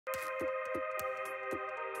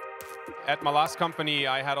At my last company,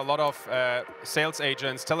 I had a lot of sales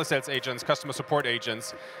agents, telesales agents, customer support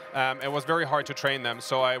agents. It was very hard to train them,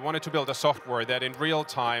 so I wanted to build a software that in real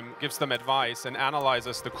time gives them advice and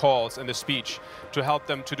analyzes the calls and the speech to help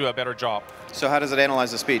them to do a better job. So how does it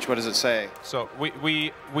analyze the speech? What does it say? So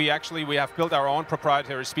we have built our own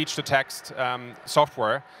proprietary speech-to-text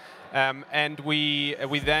software. And we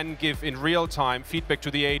then give in real time feedback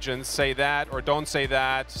to the agents, say that or don't say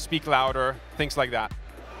that, speak louder, things like that.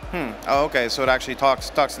 Oh, okay. So it actually talks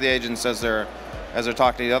to the agents as they're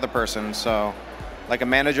talking to the other person. So, like a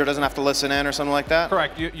manager doesn't have to listen in or something like that.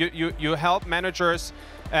 Correct. You help managers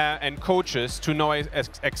and coaches to know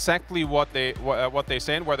exactly what they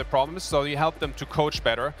say and where the problem is. So you help them to coach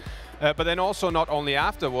better. But then also not only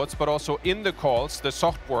afterwards, but also in the calls, the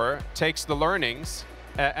software takes the learnings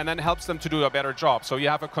and then helps them to do a better job. So you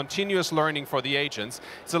have a continuous learning for the agents.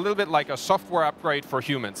 It's a little bit like a software upgrade for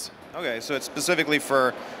humans. Okay, so it's specifically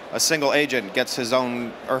for a single agent gets his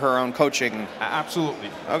own or her own coaching. Absolutely.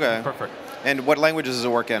 Okay. Perfect. And what languages does it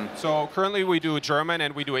work in? So currently we do German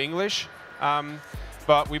and we do English,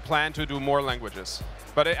 but we plan to do more languages.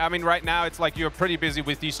 But I mean, right now it's like you're pretty busy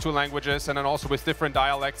with these two languages and then also with different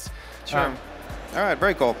dialects. Sure. All right,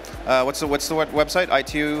 very cool. What's the website?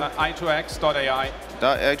 i2x.ai.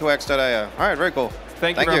 i2x.ai. All right, very cool.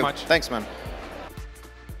 Thank you very much. Thanks, man.